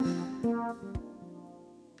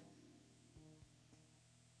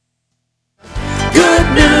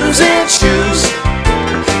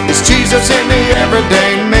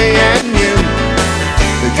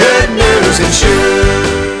and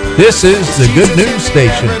shoes. This is the Good News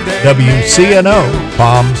Station, WCNO,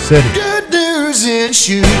 Palm City. Good news in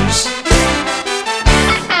shoes.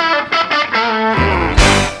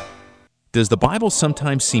 Does the Bible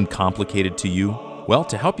sometimes seem complicated to you? Well,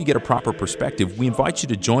 to help you get a proper perspective, we invite you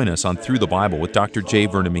to join us on Through the Bible with Dr. J.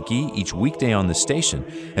 Vernon McGee each weekday on this station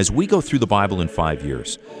as we go through the Bible in 5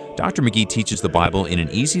 years. Dr. McGee teaches the Bible in an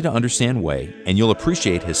easy-to-understand way, and you'll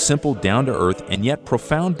appreciate his simple, down-to-earth, and yet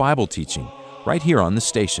profound Bible teaching right here on the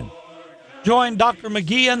station. Join Dr.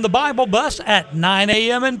 McGee and the Bible Bus at 9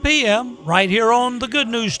 a.m. and p.m. right here on the Good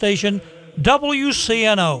News Station,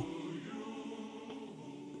 WCNO.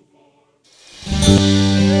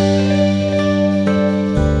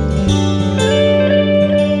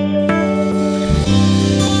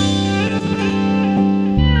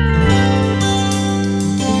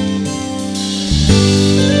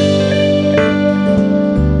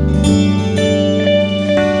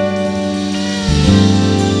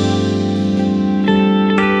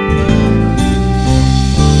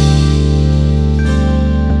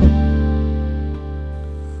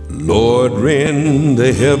 Lord, rend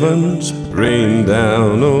the heavens, rain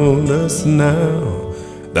down on us now,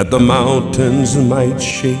 that the mountains might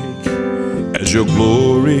shake as your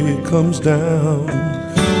glory comes down.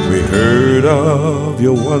 We heard of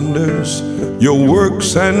your wonders, your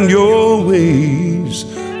works and your ways.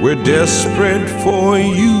 We're desperate for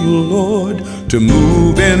you, Lord, to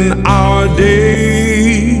move in our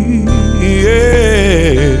days.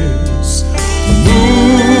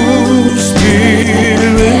 Move,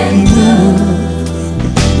 Spirit, move.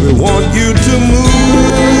 We want you to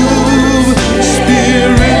move,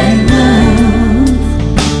 Spirit, move.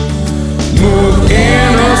 Move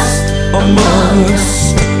in us, among us,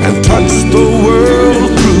 and touch the world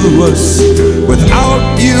through us. Without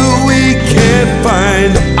you we can't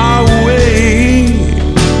find our way.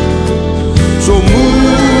 So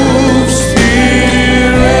move,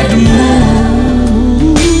 Spirit,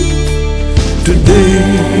 move today.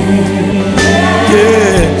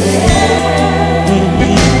 Yes.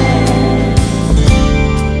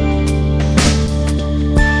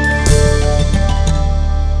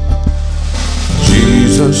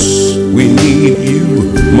 Jesus, we need you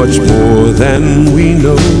much more than we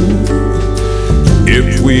know.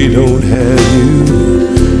 If we don't have you,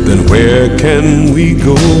 then where can we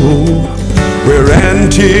go? We're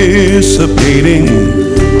anticipating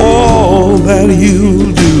all that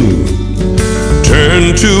you'll do.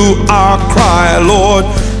 Turn to our cry, Lord,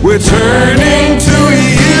 we're turning to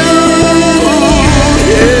you.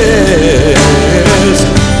 Yes.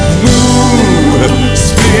 Move,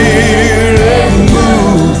 Spirit,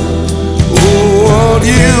 move. Oh, won't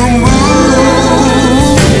you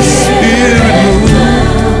move, Spirit,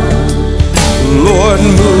 move. Lord,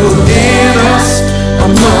 move in us,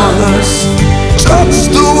 among us. Touch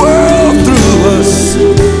the world through us.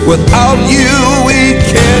 Without you we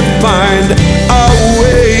can't find our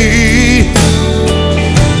way.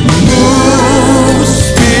 Move,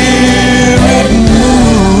 Spirit.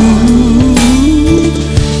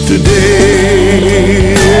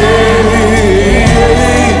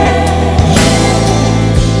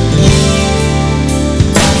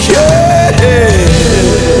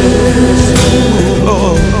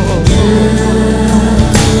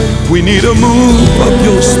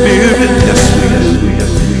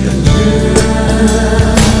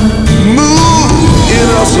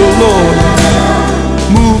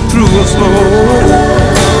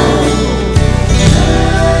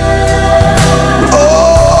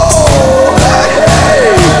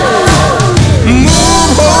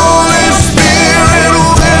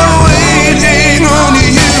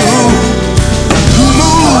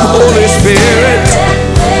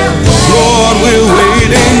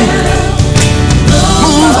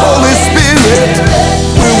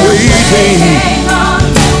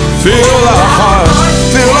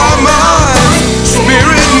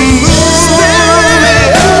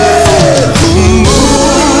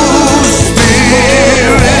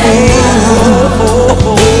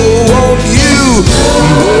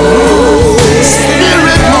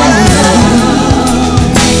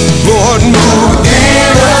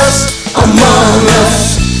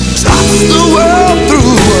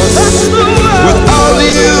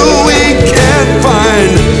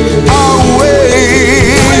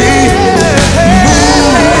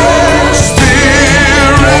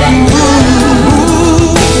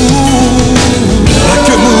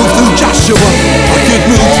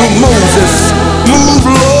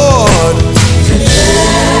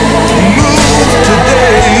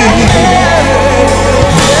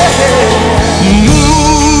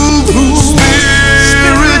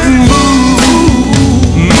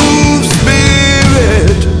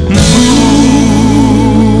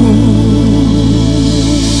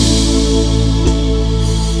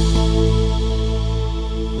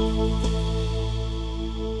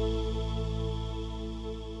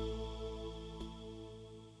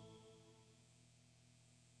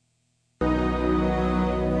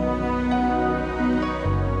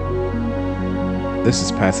 This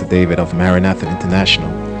is Pastor David of Maranatha International.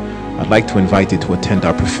 I'd like to invite you to attend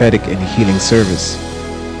our prophetic and healing service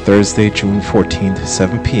Thursday, June 14th,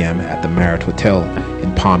 7 p.m. at the Marriott Hotel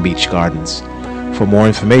in Palm Beach Gardens. For more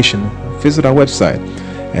information, visit our website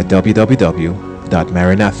at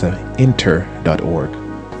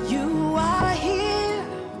www.maranathainter.org. You are here,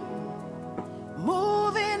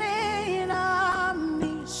 moving in our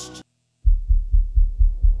midst.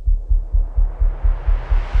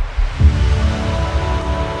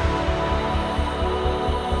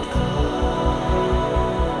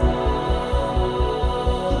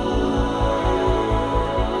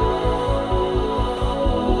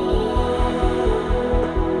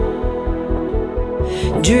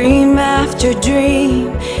 Dream after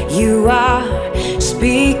dream, you are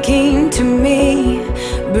speaking to me,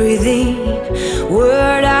 breathing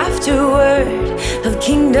word after word of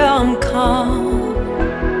kingdom come.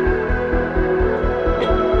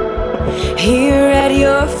 Here at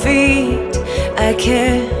your feet, I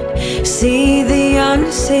can see the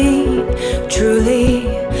unseen. Truly,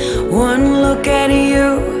 one look at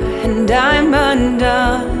you and I'm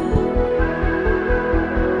undone.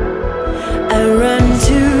 I run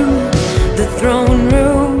to the throne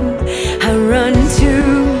room, I run to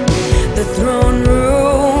the throne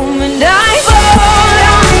room, and I fall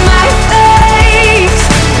on my face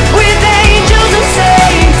with angels and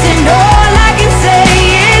saints, and all I can say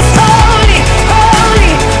is holy,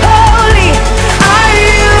 holy, holy are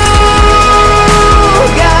you,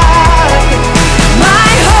 God.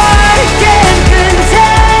 My heart can't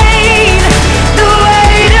contain the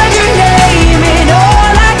weight of your name, and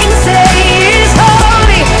all I can say is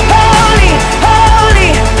holy, holy,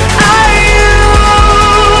 holy are you.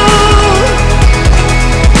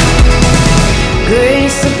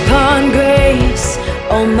 Grace upon grace,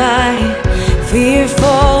 all my fear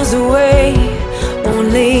falls away.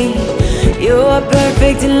 Only your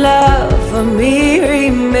perfect love for me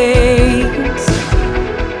remains.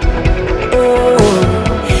 Oh,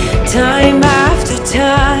 time after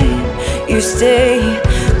time, you stay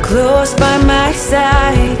close by my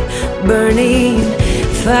side, burning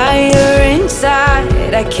fire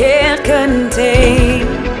inside I can't contain.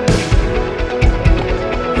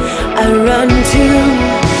 I run to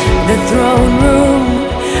the throne room,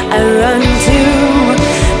 I run to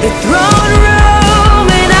the throne room,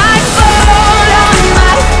 and I fall on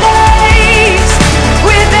my face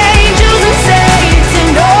with angels and saints,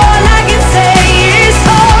 and all I can say is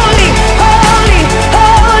holy, holy,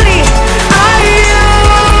 holy are you,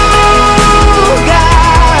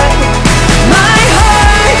 God. My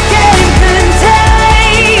heart can't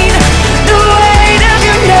contain the weight of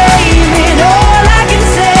your name, and all I can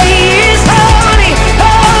say is holy,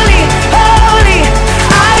 holy, holy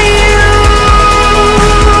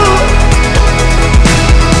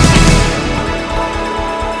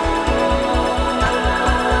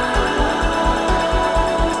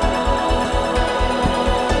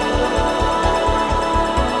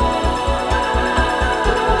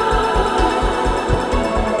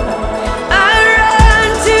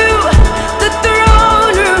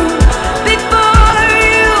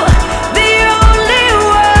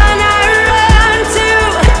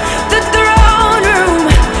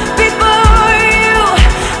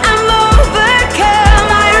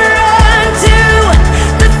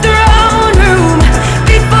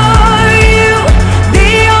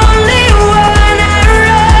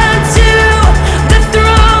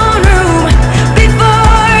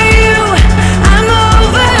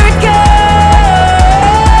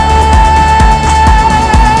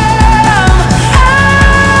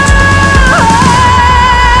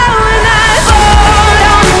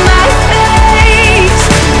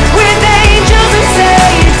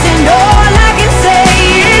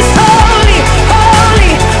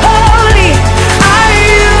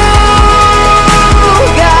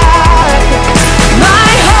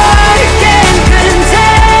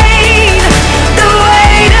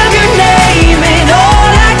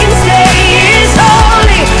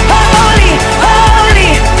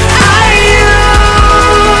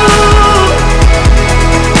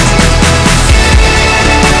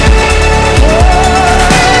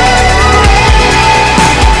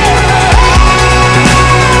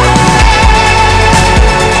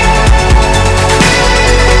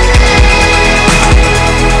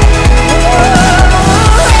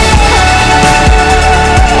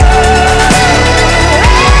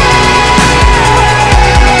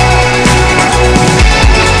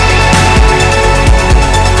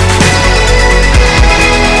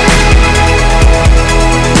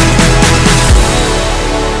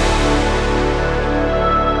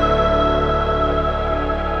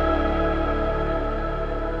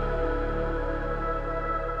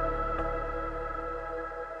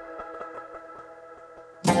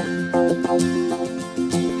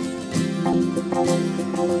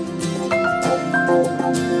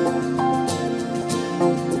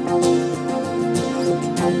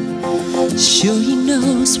sure he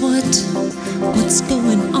knows what's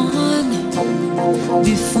going on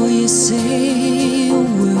before you say a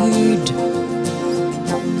word.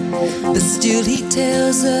 But still he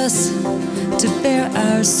tells us to bare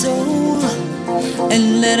our soul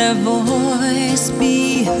and let our voice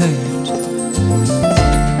be heard.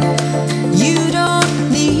 You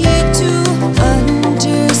don't need to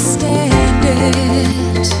understand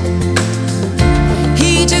it.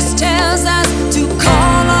 He just tells us to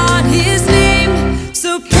call on his name.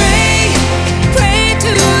 So pray, pray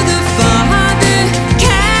to the Father,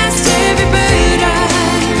 cast every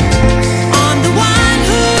burden on the one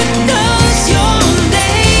who knows your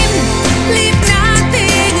name. Leave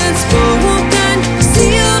nothing unspoken,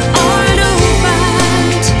 sealed or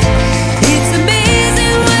opened. It's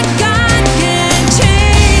amazing what God can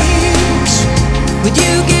change when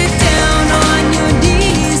you get down on your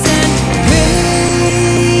knees and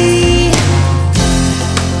pray.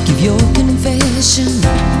 Give your confession,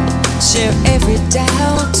 share every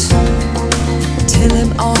doubt, tell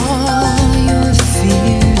him all your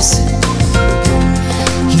fears.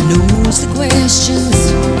 He knows the questions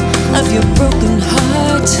of your broken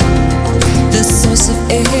heart, the source of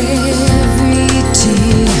every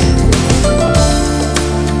tear.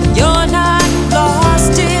 You're not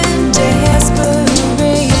lost in desperation.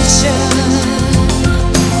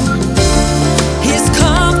 His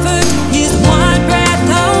comfort is one breath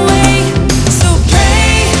away. So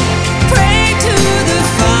pray, pray to the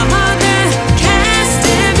Father, cast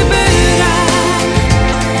every burden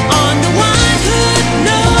on the one who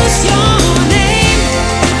knows your name.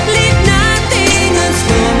 Leave nothing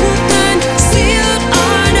unspoken, sealed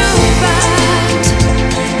or opened.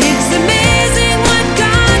 It's amazing what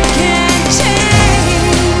God can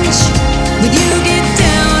change when you get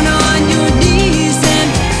down on your knees and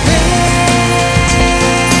pray.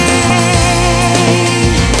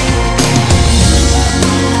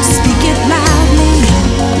 Speak it loudly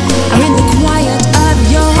or in the quiet of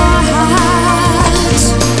your heart.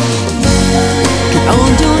 Get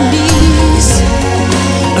on your knees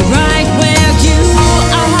right where you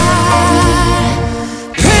are.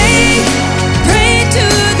 Pray, pray to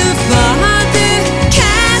the Father,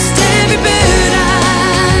 cast every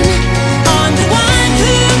burden on the one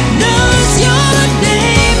who knows your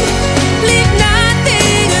name. Leave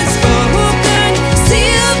nothing unspoken,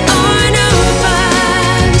 sealed or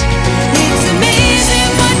opened. It's amazing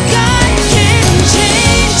what God can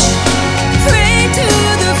change. Pray to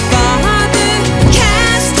the Father,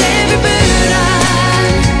 cast every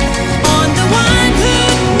burden on the one who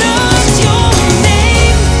knows your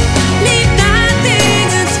name. Leave nothing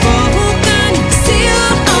unspoken,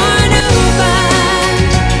 sealed or opened.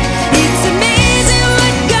 It's amazing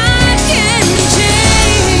what God can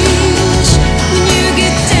change when you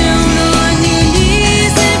get down on your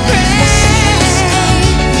knees and pray.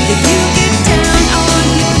 If you get down on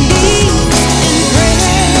your knees and pray.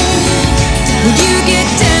 When you get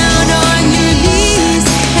down on your knees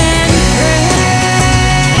and pray.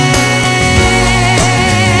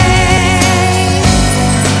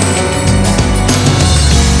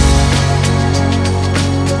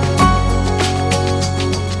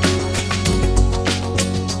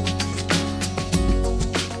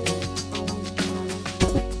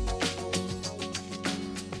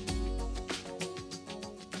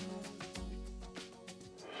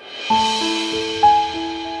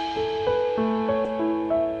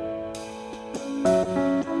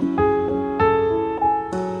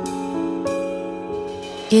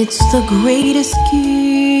 It's the greatest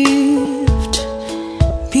gift,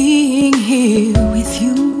 being here with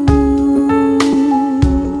you,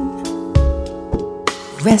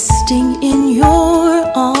 resting in your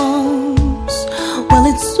arms. Well,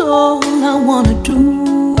 it's all I wanna do.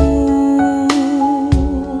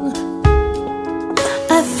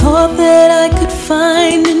 I thought that I could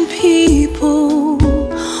find in people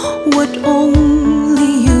what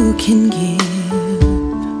only you can give.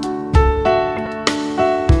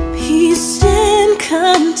 Peace and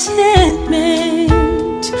contentment,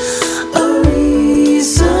 a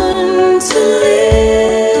reason to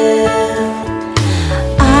live.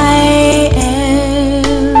 I am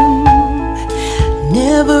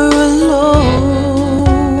never alone.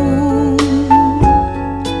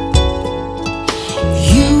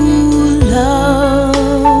 You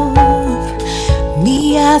love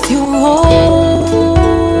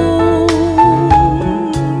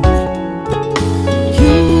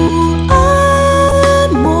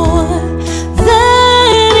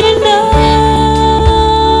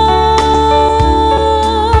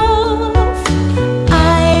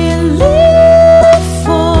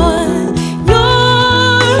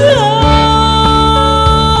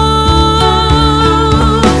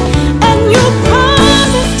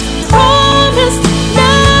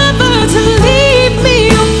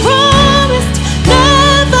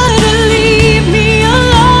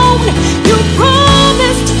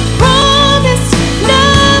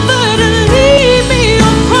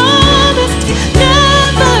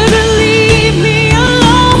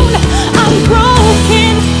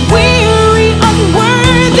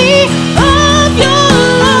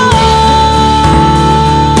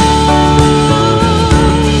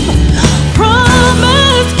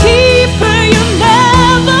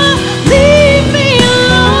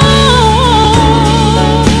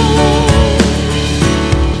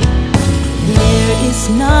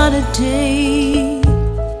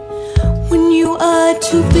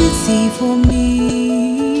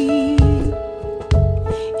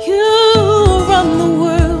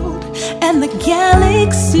the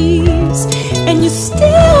galaxies, and you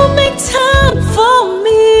still make time for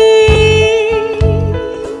me.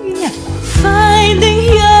 Finding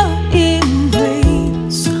your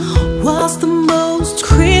embrace was the most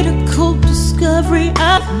critical discovery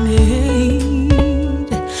I've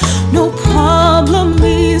made. No problem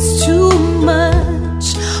is too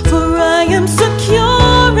much, for I am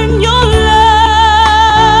secure in your love.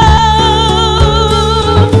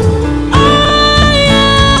 I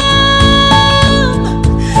am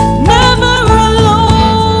never alone.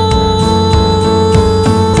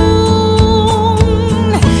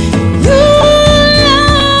 You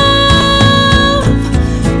love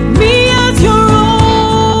me as your own.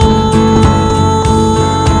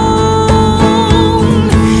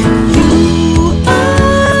 You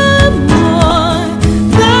are more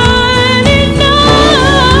than enough.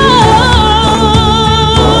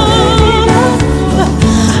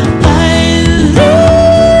 I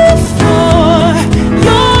live for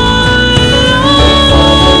your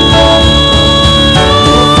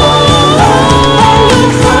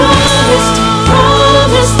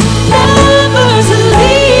promised never to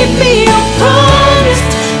leave me. You promised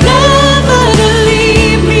never to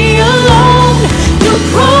leave me alone. You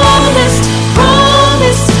promised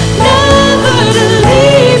never to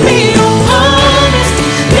leave me. You promised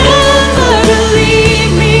never to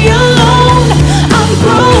leave me alone. I'm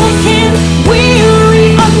broken, weary,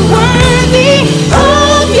 unworthy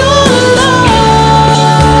of your love.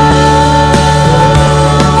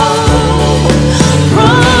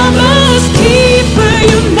 Promise keeper,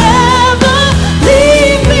 you never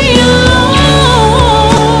leave me alone.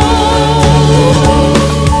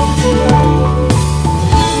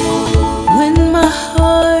 When my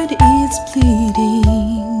heart is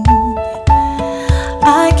bleeding,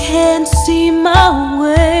 I can't see my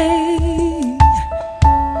way.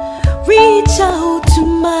 Reach out to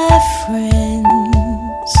my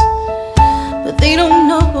friends, but they don't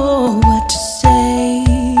know what to say.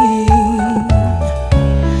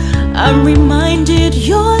 I'm reminded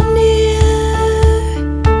you're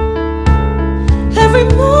near, every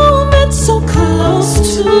moment so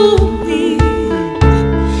close to me.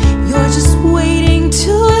 You're just waiting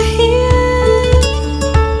to hear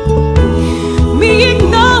me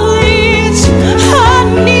acknowledge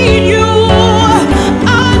I need you.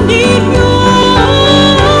 I need you.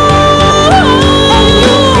 And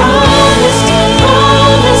you promised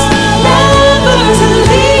never to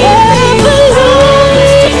leave me alone.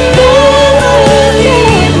 Never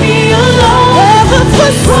leave me alone. Never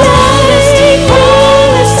forsake.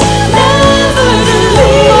 Promised never to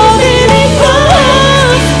leave me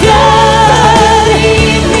alone. God,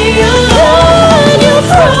 leave me alone. You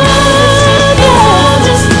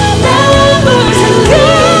promised never to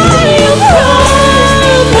leave me. You promised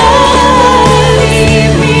never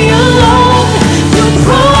leave me alone. You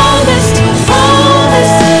promised never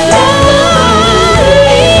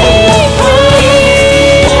leave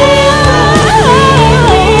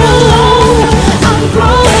me alone. I'm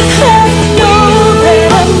broken, know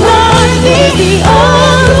that I'm worthy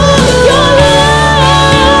of your love.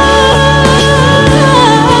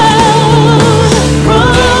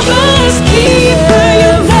 Promise keeper,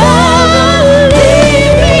 you never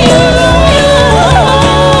leave me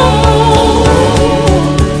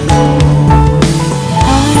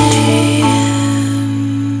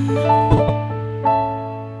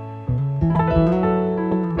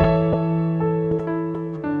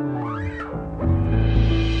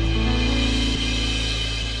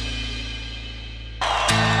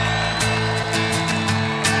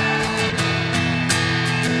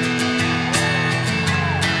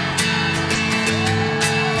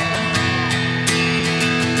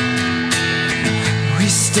We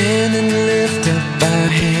stand and lift up our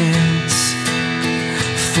hands,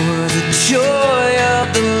 for the joy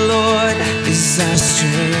of the Lord is our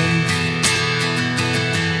strength.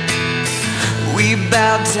 We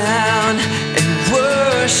bow down and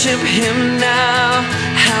worship Him now.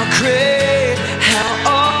 How great, how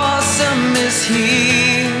awesome is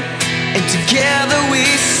He, and together we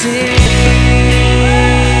sing.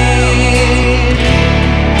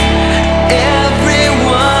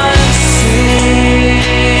 Everyone sing.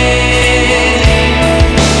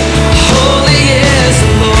 Holy is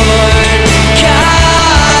the Lord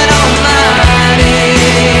God Almighty.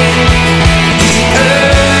 The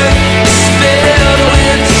earth is filled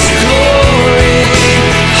with His glory.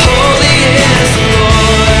 Holy is the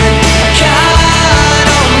Lord God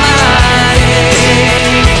Almighty.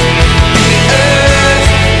 The earth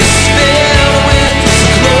is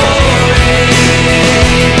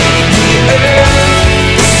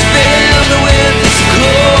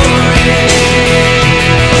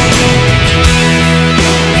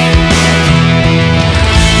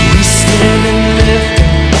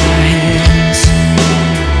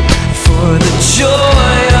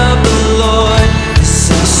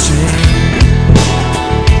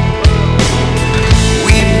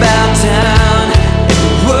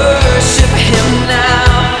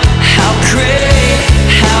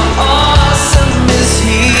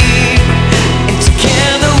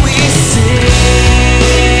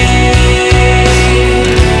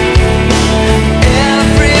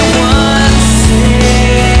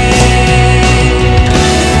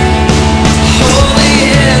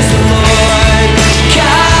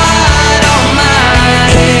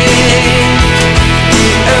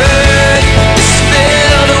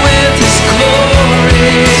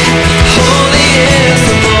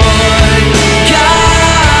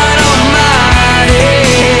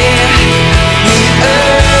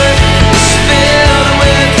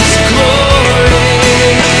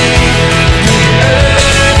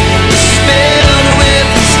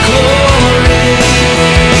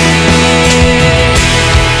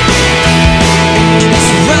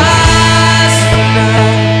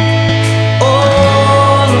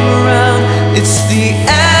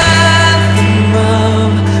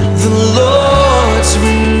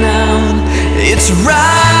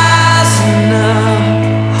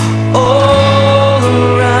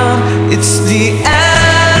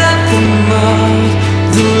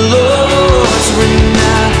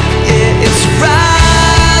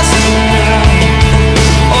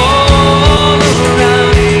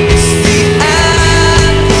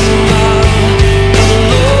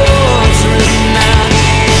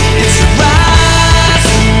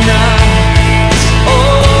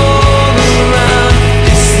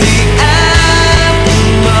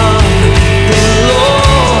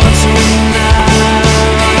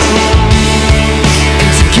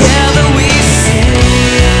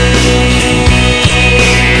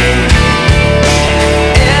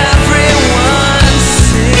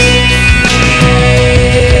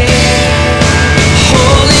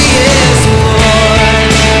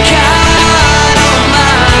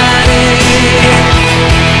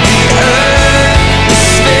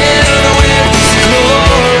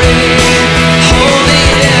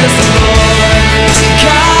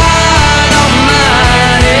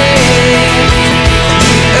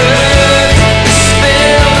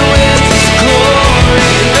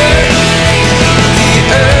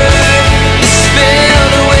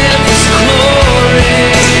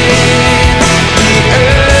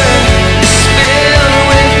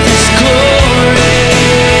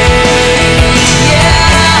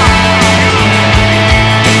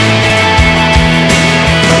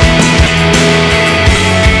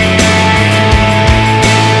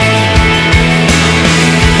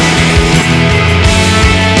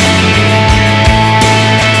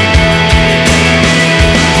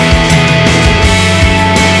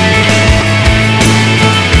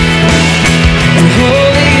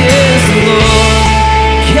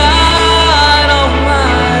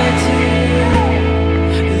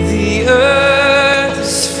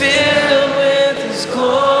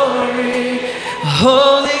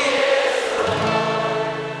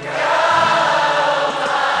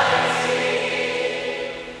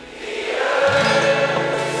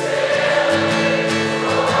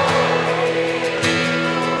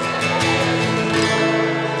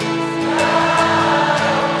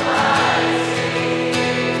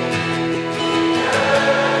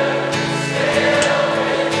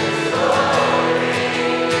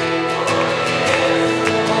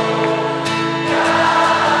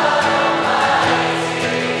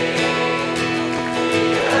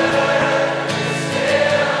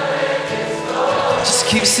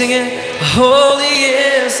singing, holy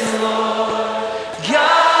is the Lord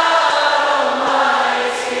God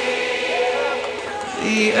Almighty.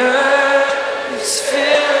 The earth is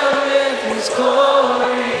filled with His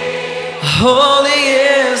glory. Holy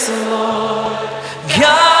is the Lord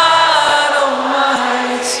God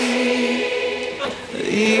Almighty.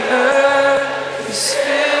 The earth is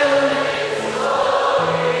filled with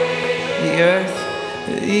glory. The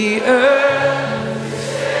earth is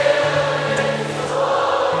filled with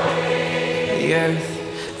glory.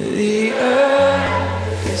 The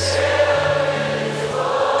earth is filled with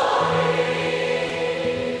glory.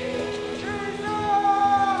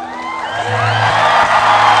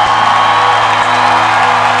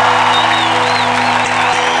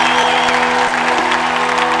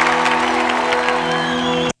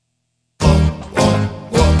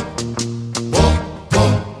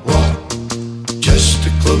 Just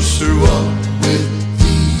a closer walk with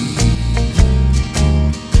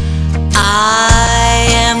I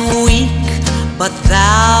am weak, but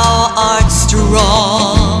thou art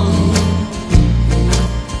strong.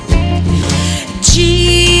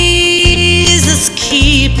 Jesus,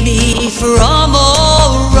 keep me from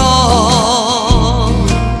all wrong.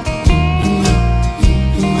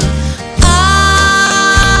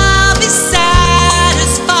 I'll be satisfied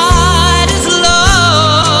as long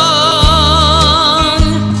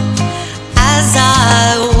as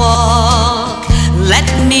I walk. Let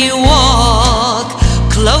me walk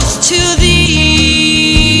close to Thee.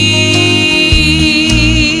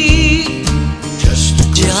 Just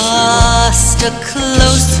a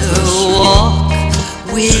closer walk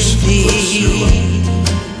with Thee.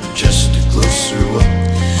 just a closer walk.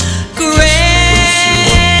 Granted,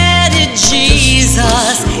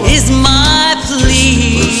 Jesus is my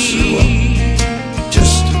plea.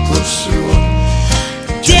 Just a closer walk.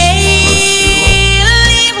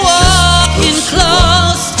 Daily walking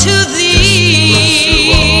close to Thee.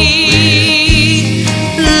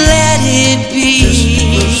 Let it be,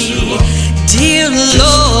 dear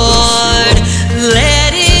Lord,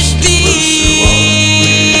 let it be.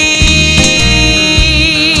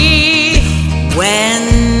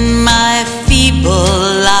 When my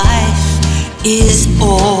feeble life is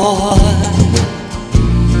o'er,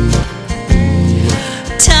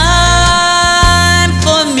 time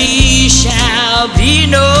for me shall be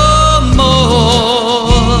no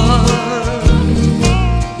more.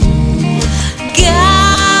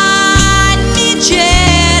 Guide me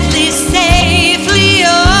gently, safely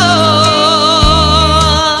o'er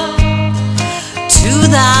to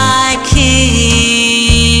Thy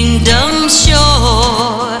kingdom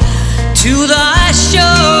shore, to Thy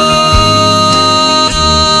shore.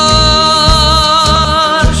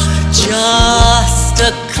 Just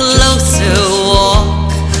a closer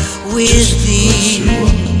walk with Thee.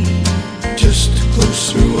 Just a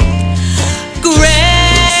closer walk. Granted,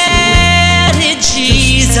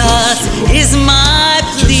 Jesus is my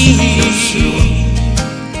plea.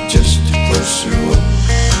 Just a closer walk.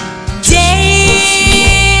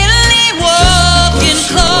 Daily walking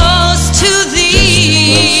close to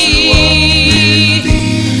Thee.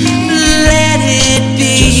 Let it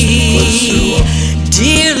be,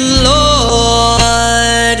 dear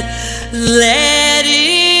Lord, let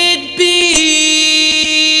it be.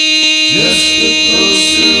 Just a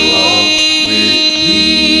closer walk with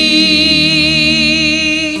Thee.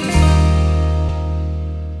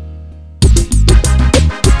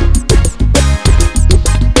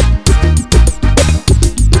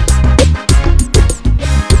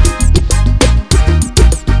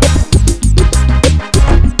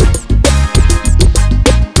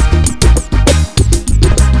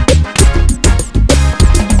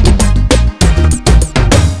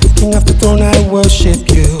 King of the throne, I worship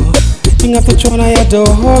you. King of the throne, I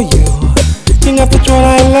adore you. King of the throne,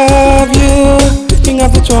 I love you. King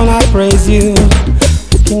of the throne, I praise you.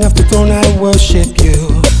 King of the throne, I worship you.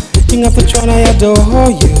 King of the throne, I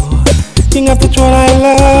adore you. King of the throne, I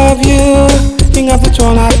love you. King of the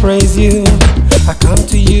throne, I praise you. I come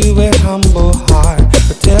to you with humble heart,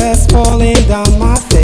 with tears falling down my